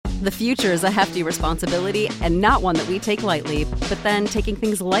The future is a hefty responsibility and not one that we take lightly, but then taking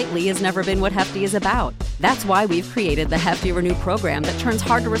things lightly has never been what Hefty is about. That's why we've created the Hefty Renew program that turns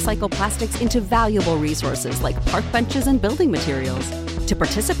hard-to-recycle plastics into valuable resources like park benches and building materials. To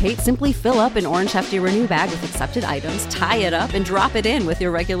participate, simply fill up an orange Hefty Renew bag with accepted items, tie it up, and drop it in with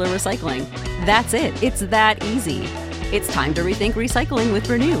your regular recycling. That's it. It's that easy. It's time to rethink recycling with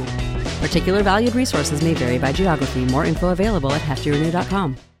Renew. Particular valued resources may vary by geography. More info available at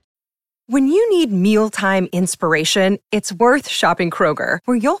heftyrenew.com. When you need mealtime inspiration, it's worth shopping Kroger,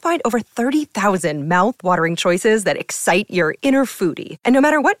 where you'll find over 30,000 mouth-watering choices that excite your inner foodie. And no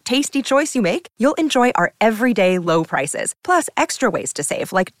matter what tasty choice you make, you'll enjoy our everyday low prices, plus extra ways to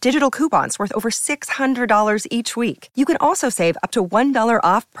save, like digital coupons worth over $600 each week. You can also save up to $1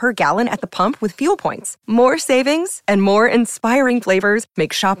 off per gallon at the pump with fuel points. More savings and more inspiring flavors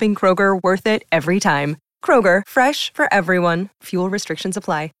make shopping Kroger worth it every time. Kroger, fresh for everyone. Fuel restrictions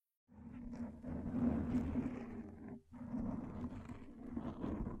apply.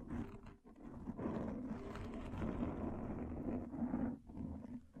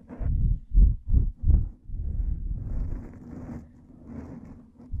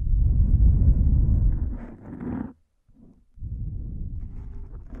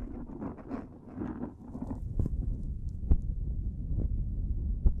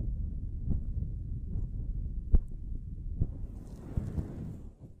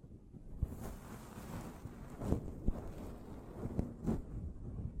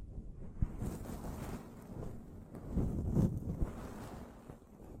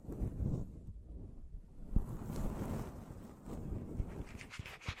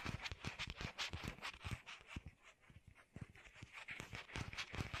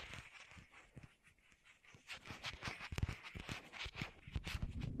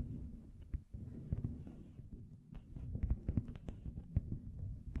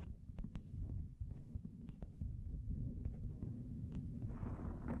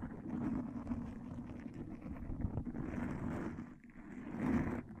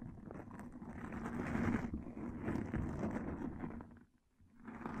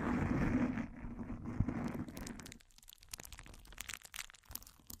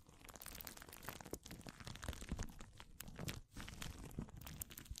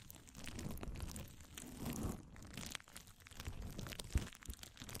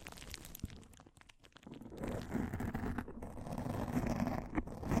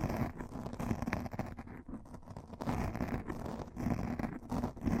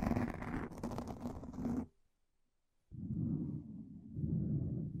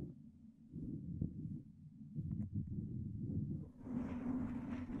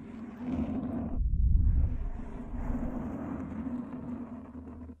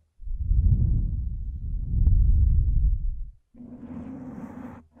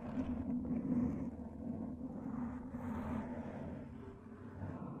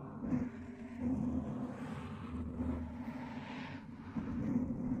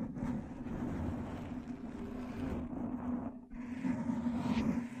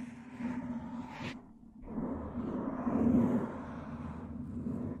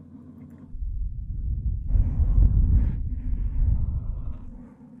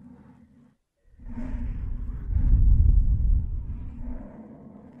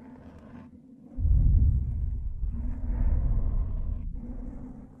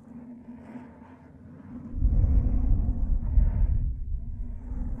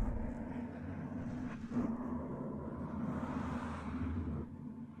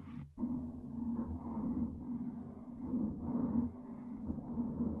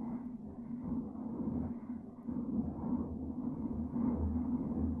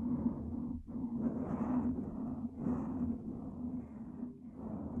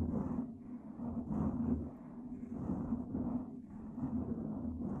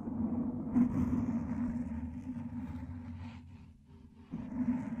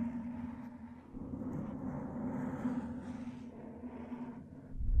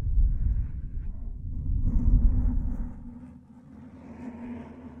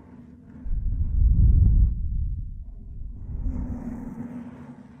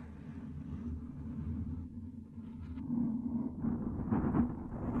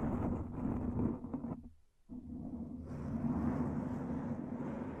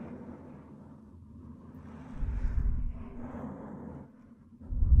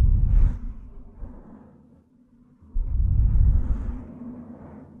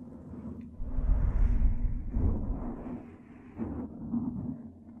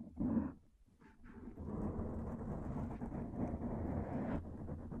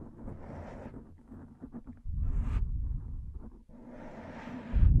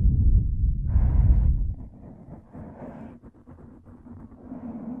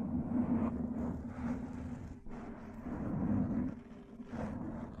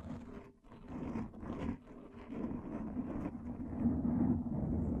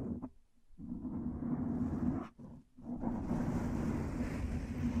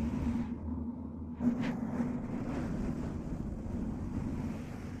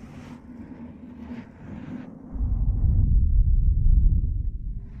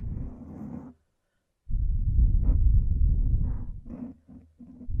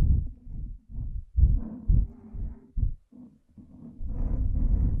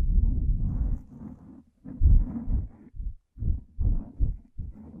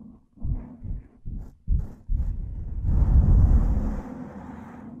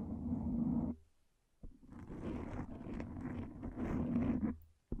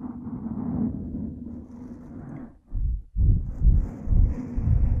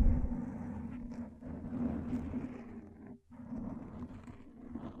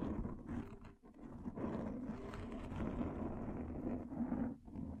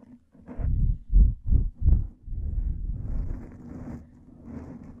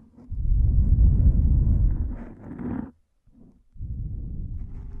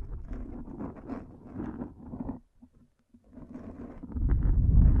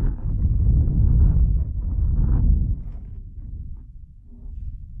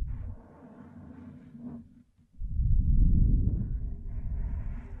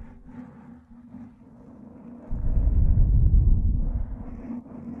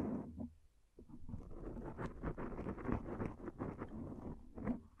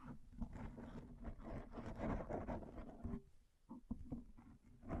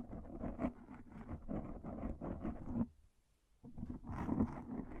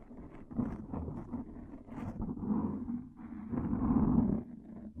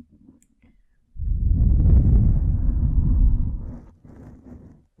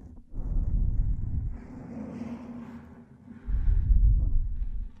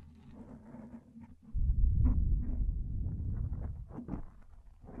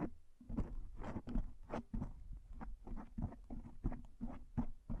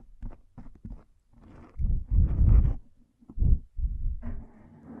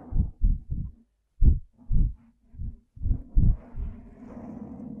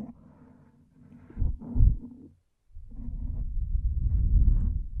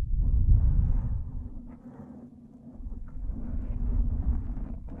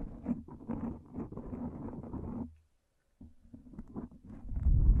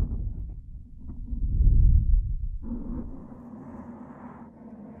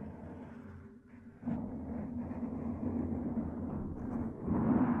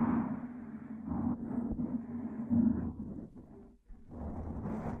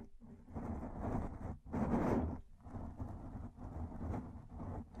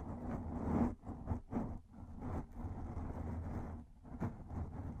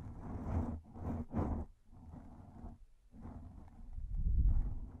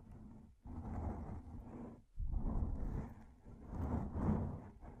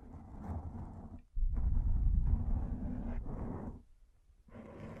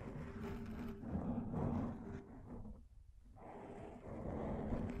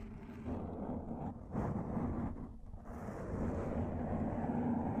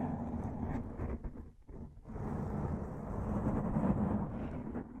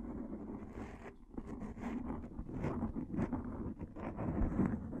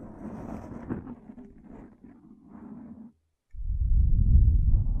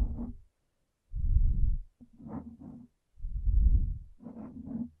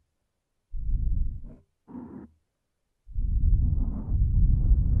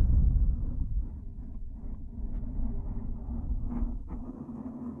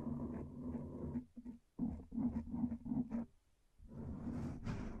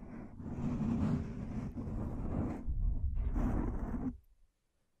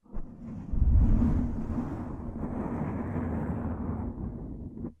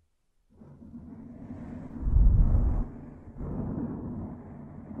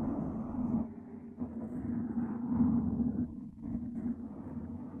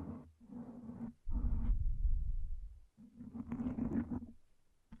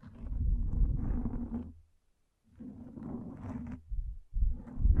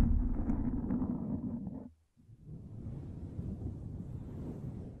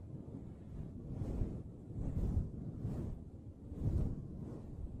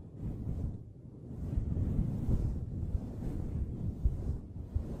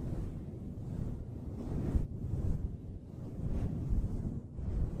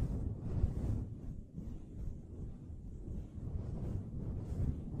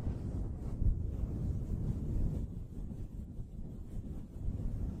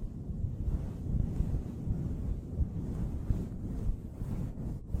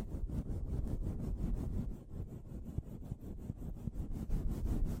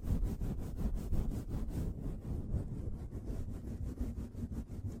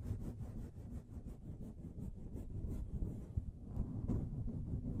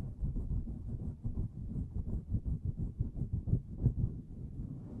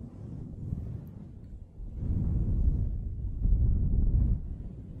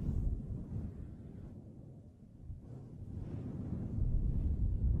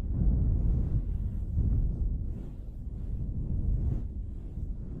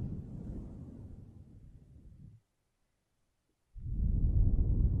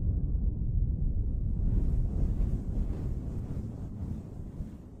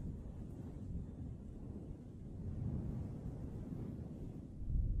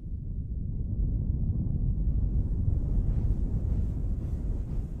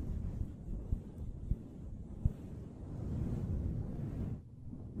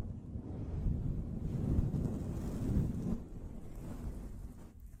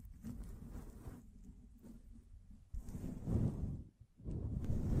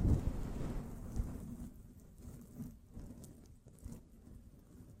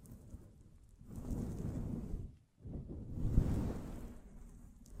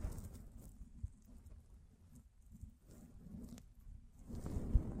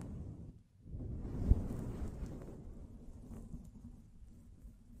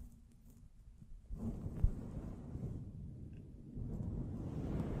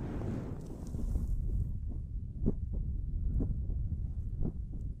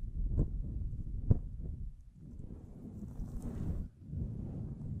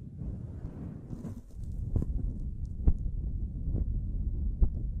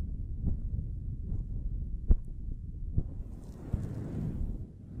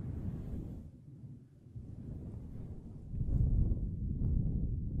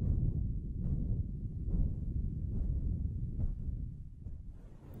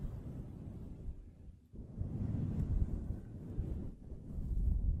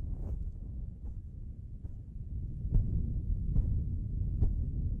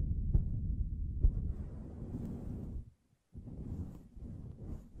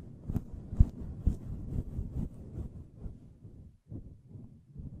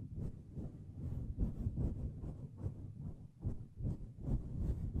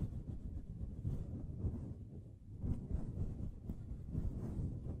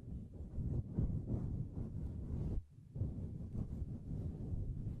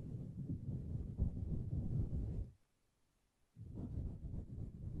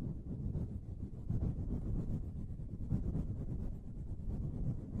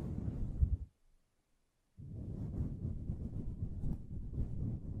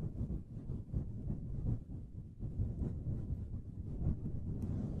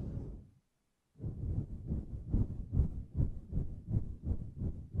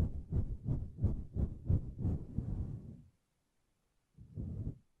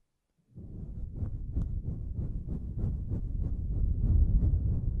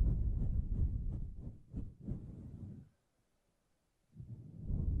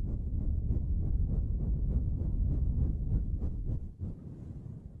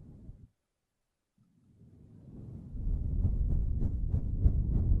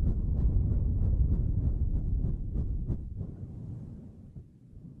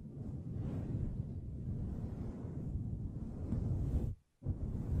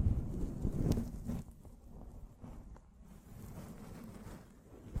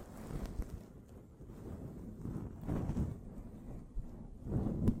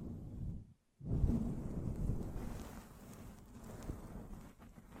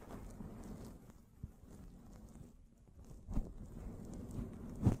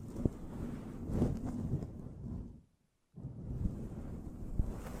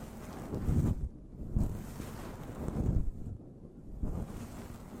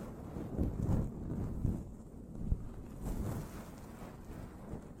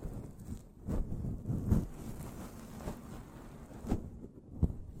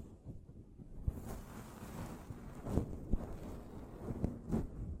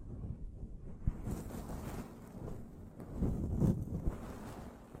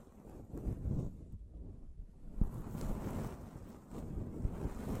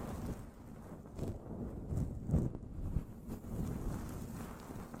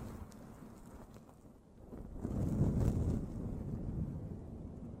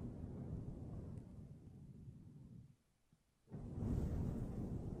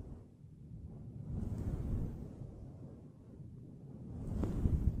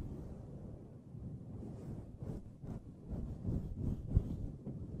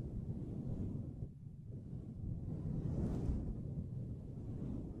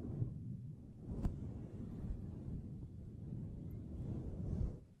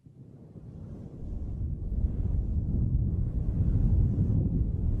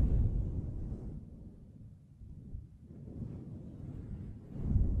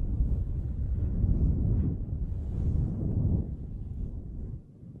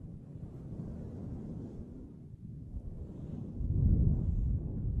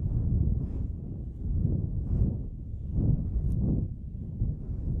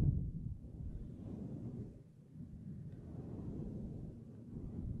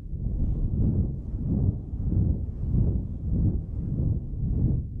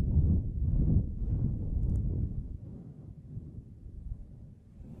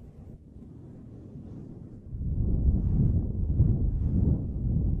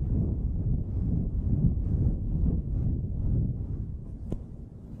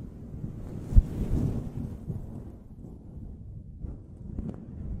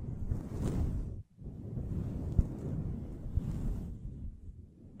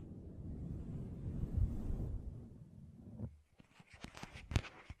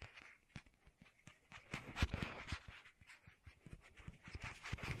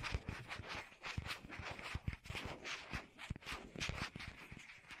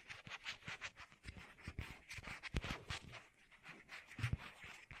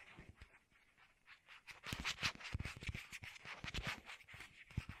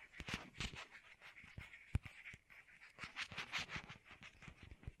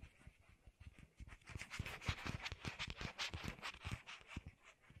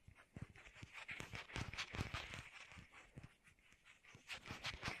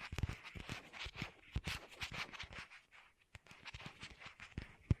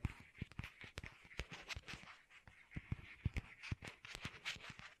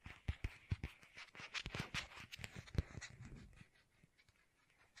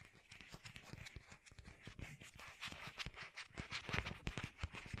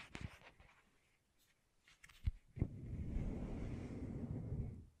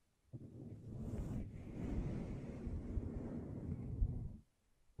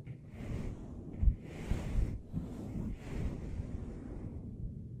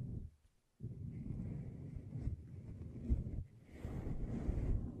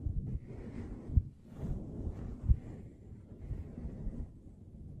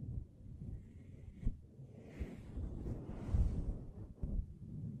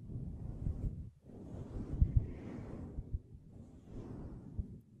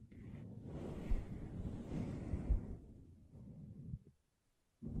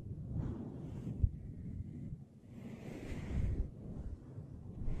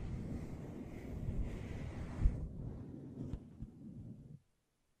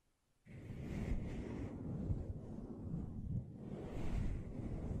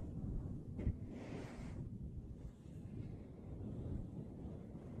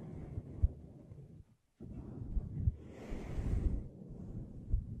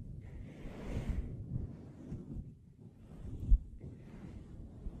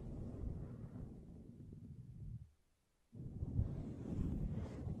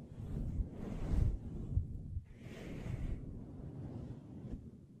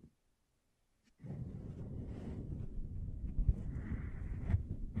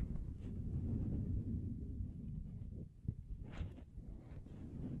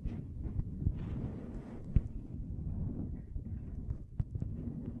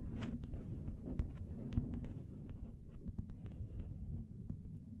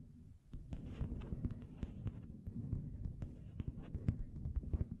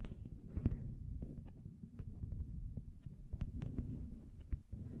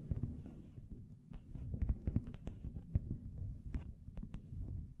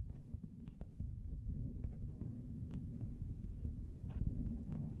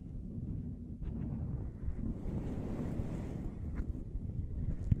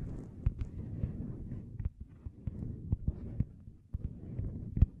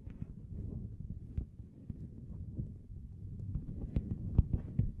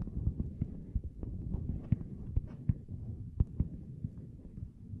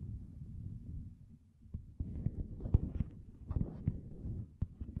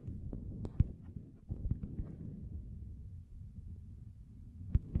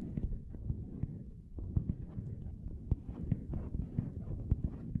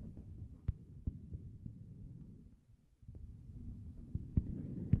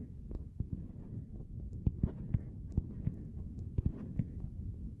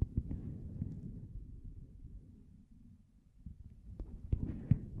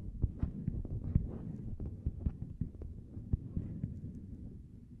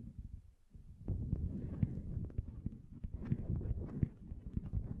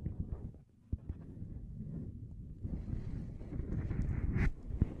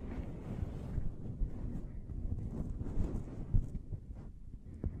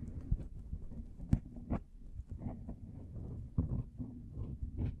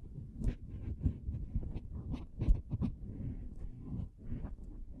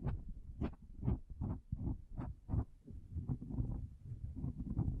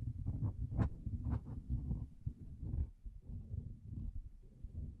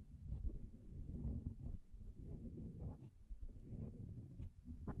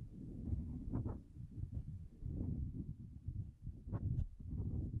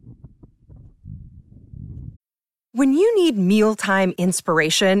 When you need mealtime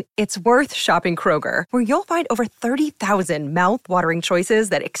inspiration, it's worth shopping Kroger, where you'll find over 30,000 mouth-watering choices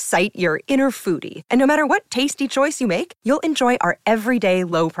that excite your inner foodie. And no matter what tasty choice you make, you'll enjoy our everyday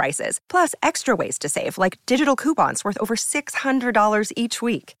low prices, plus extra ways to save, like digital coupons worth over $600 each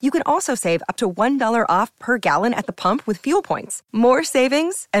week. You can also save up to $1 off per gallon at the pump with fuel points. More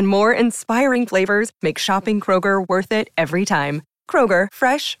savings and more inspiring flavors make shopping Kroger worth it every time. Kroger,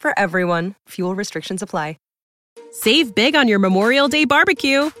 fresh for everyone. Fuel restrictions apply. Save big on your Memorial Day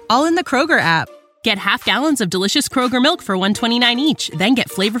barbecue, all in the Kroger app. Get half gallons of delicious Kroger milk for $1.29 each. Then get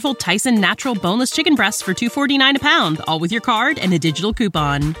flavorful Tyson natural boneless chicken breasts for $2.49 a pound, all with your card and a digital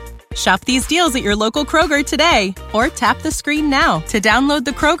coupon. Shop these deals at your local Kroger today, or tap the screen now to download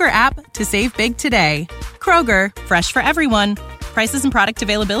the Kroger app to save big today. Kroger, fresh for everyone. Prices and product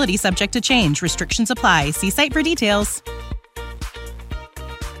availability subject to change. Restrictions apply. See site for details.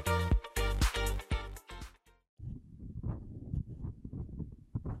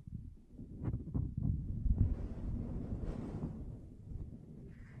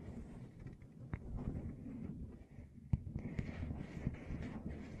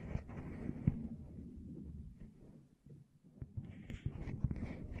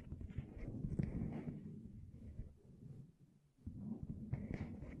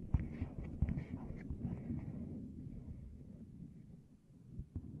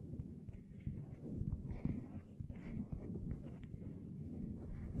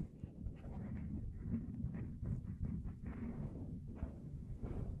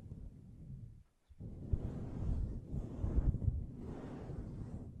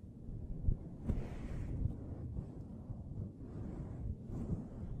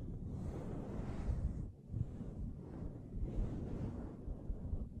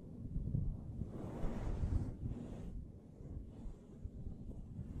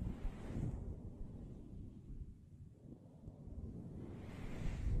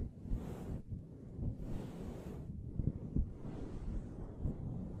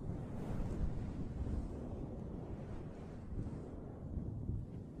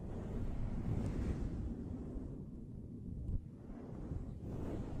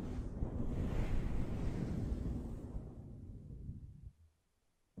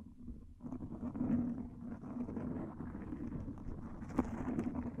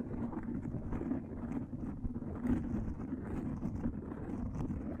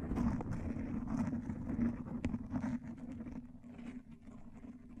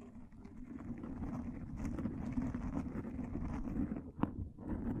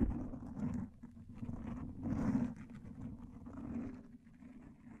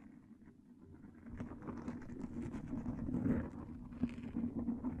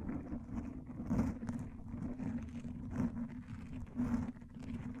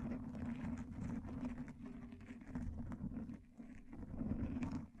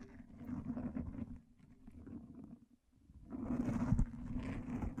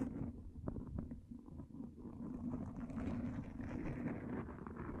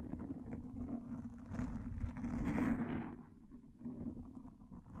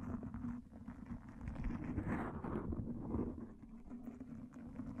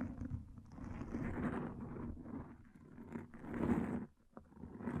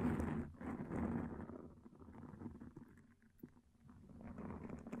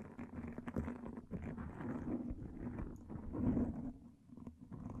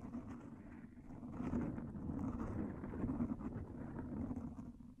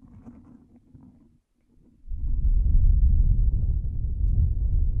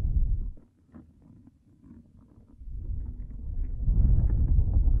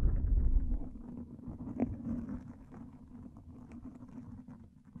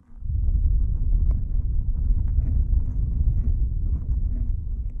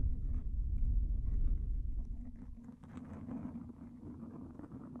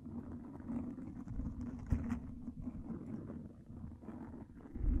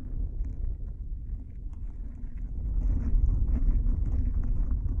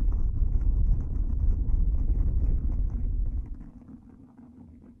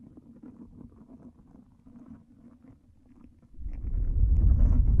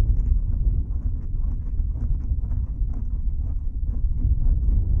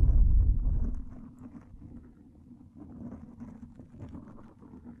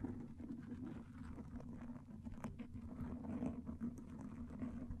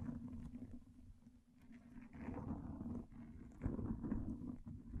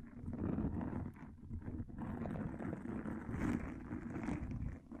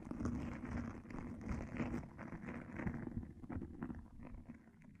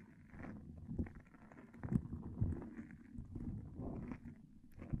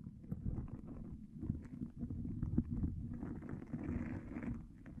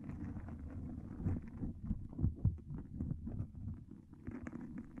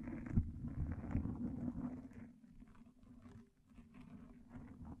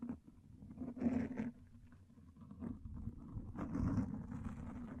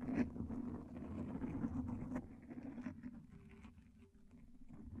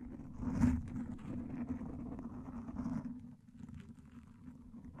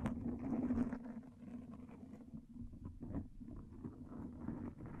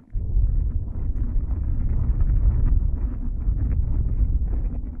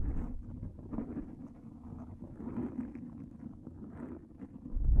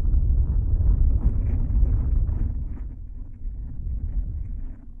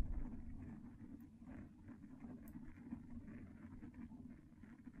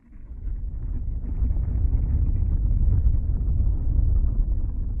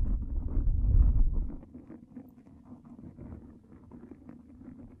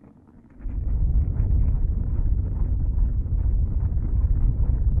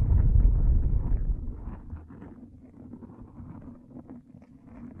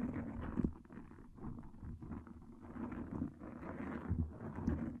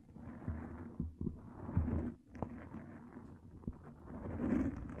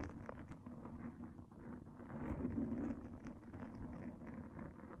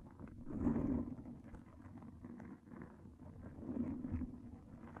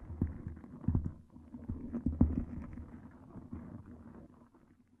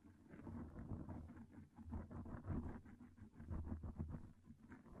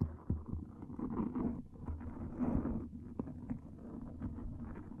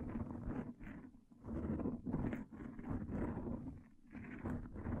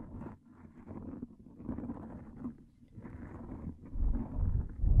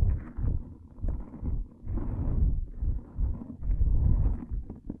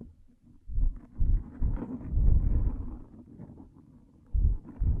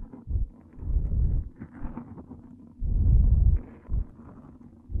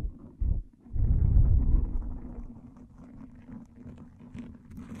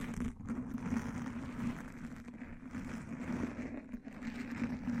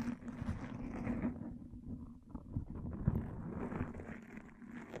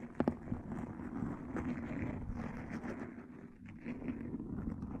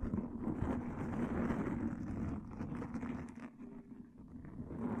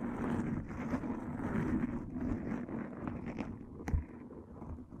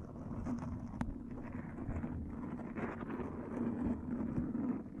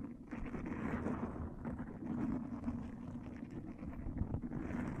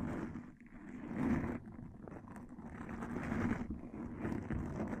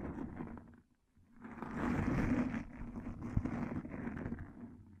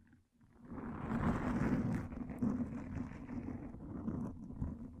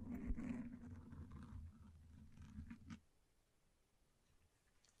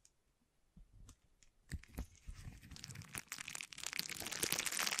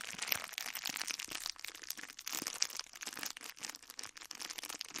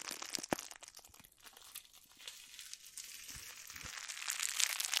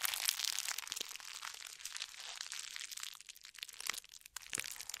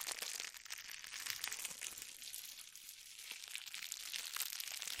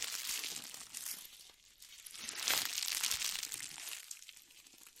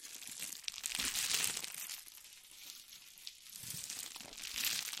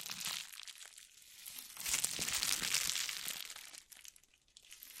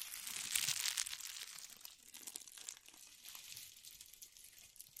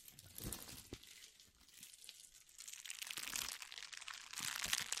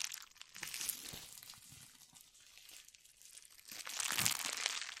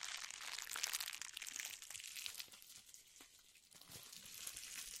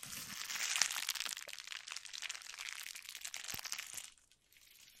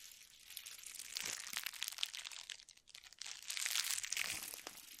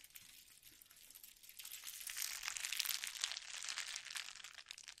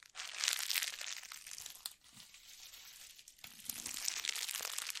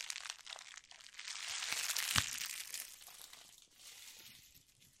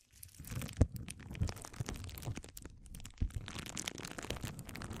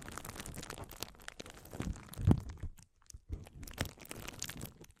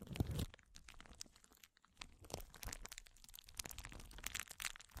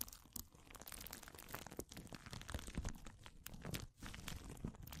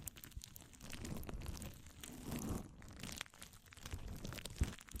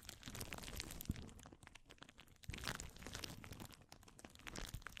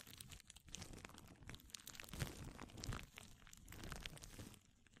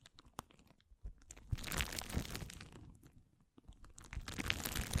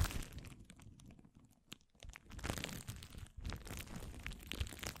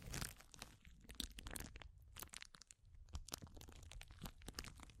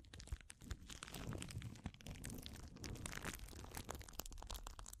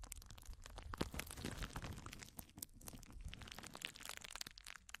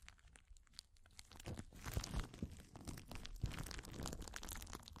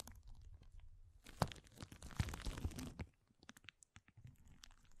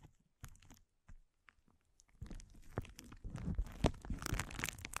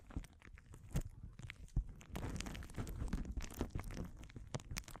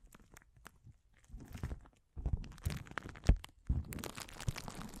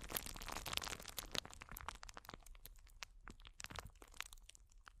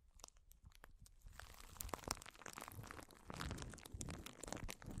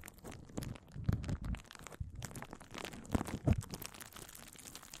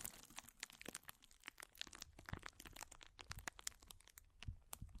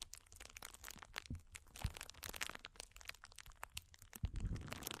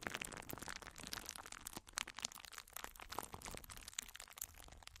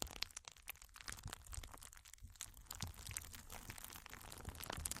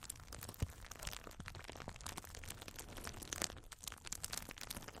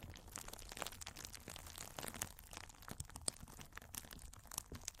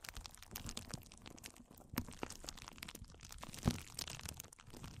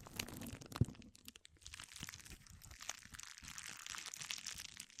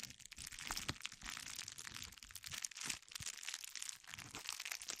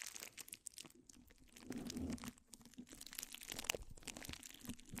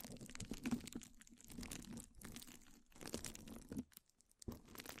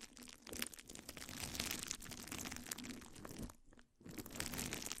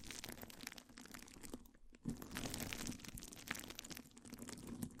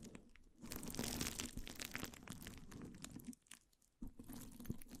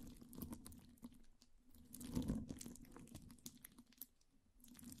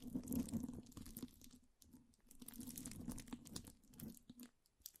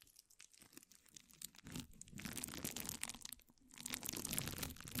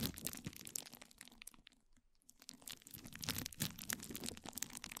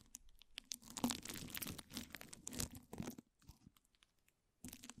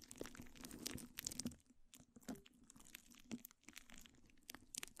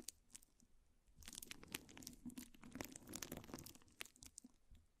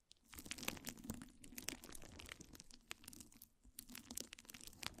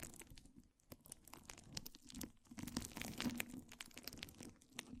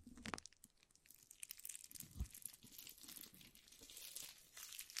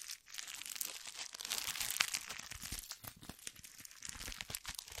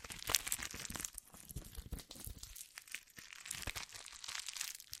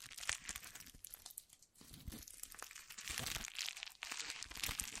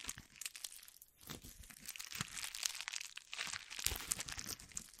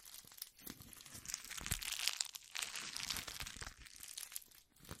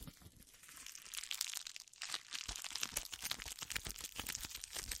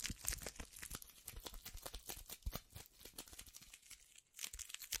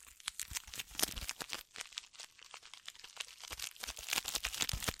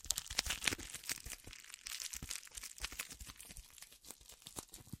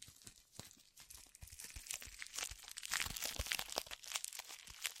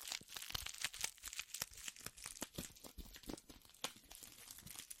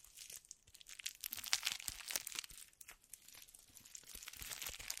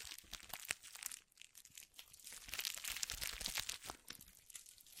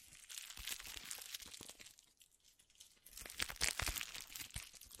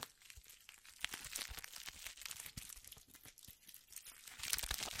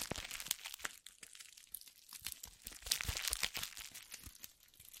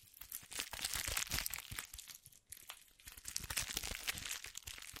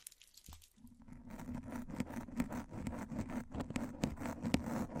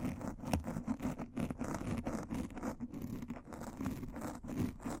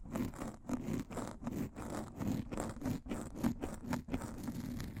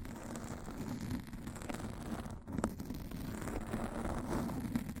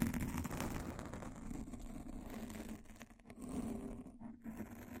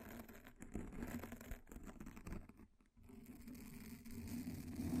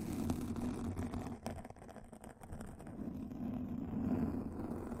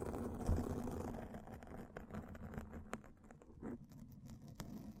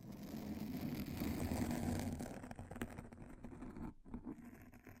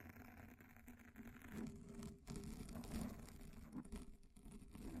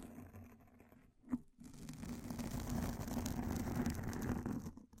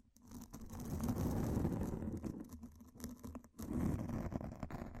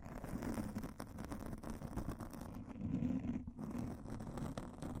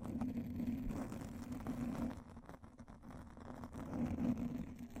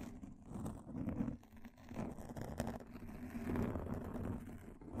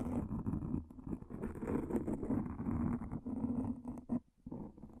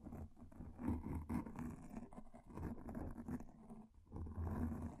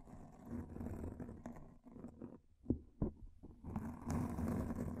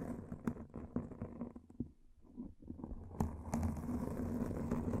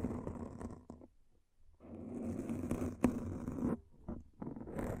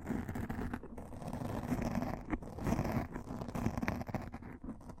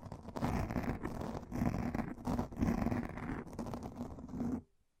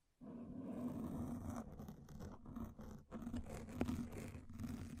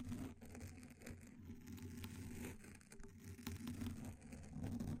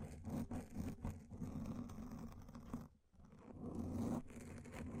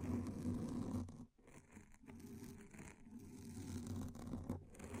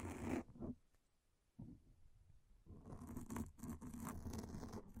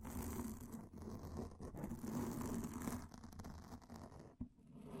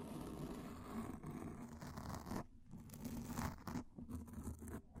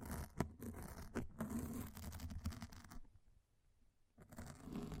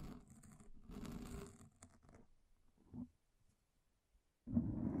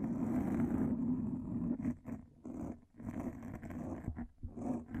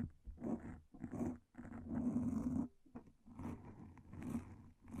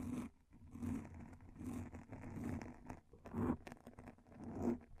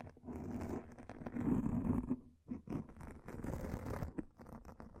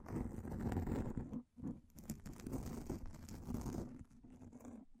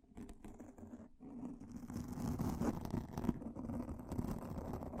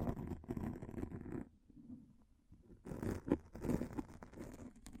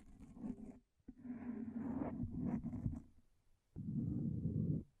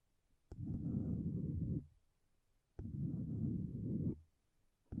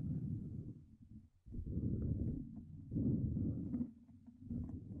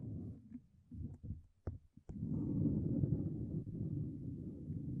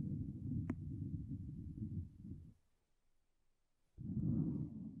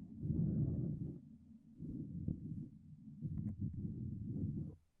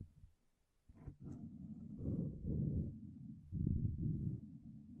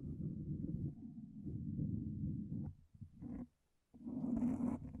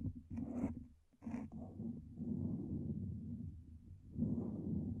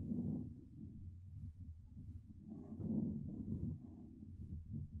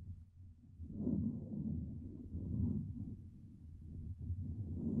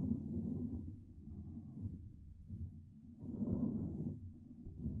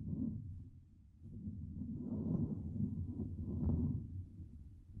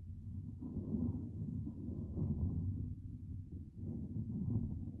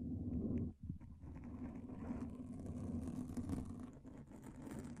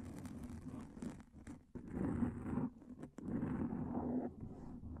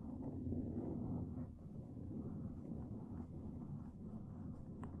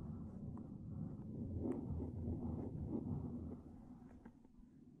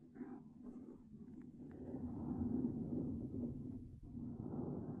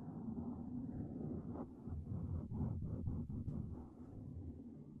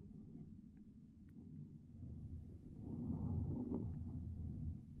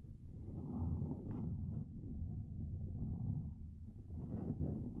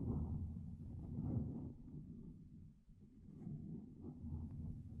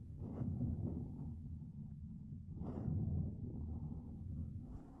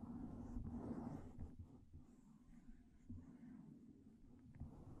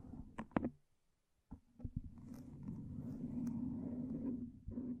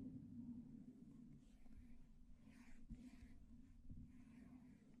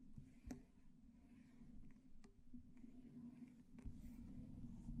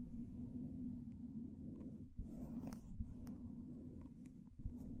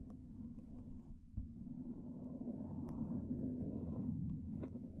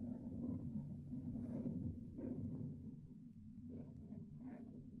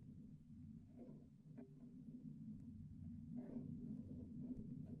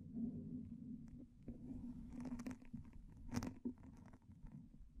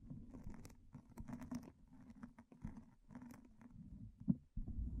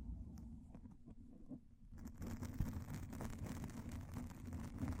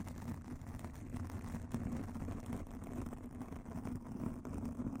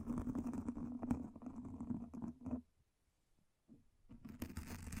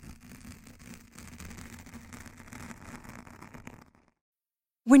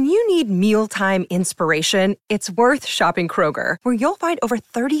 When you need mealtime inspiration, it's worth shopping Kroger, where you'll find over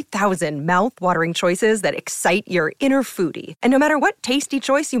 30,000 mouth-watering choices that excite your inner foodie. And no matter what tasty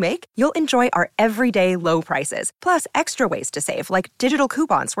choice you make, you'll enjoy our everyday low prices, plus extra ways to save, like digital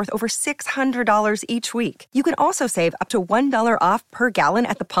coupons worth over $600 each week. You can also save up to $1 off per gallon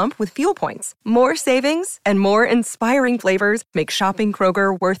at the pump with fuel points. More savings and more inspiring flavors make shopping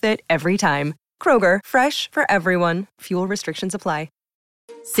Kroger worth it every time. Kroger, fresh for everyone. Fuel restrictions apply.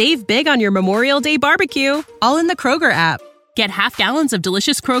 Save big on your Memorial Day barbecue, all in the Kroger app. Get half gallons of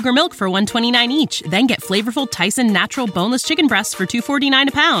delicious Kroger milk for $1.29 each. Then get flavorful Tyson natural boneless chicken breasts for $2.49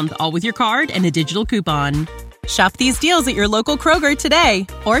 a pound, all with your card and a digital coupon. Shop these deals at your local Kroger today,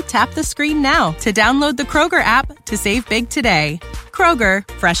 or tap the screen now to download the Kroger app to save big today. Kroger,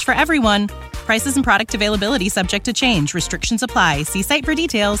 fresh for everyone. Prices and product availability subject to change. Restrictions apply. See site for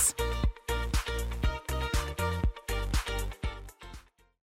details.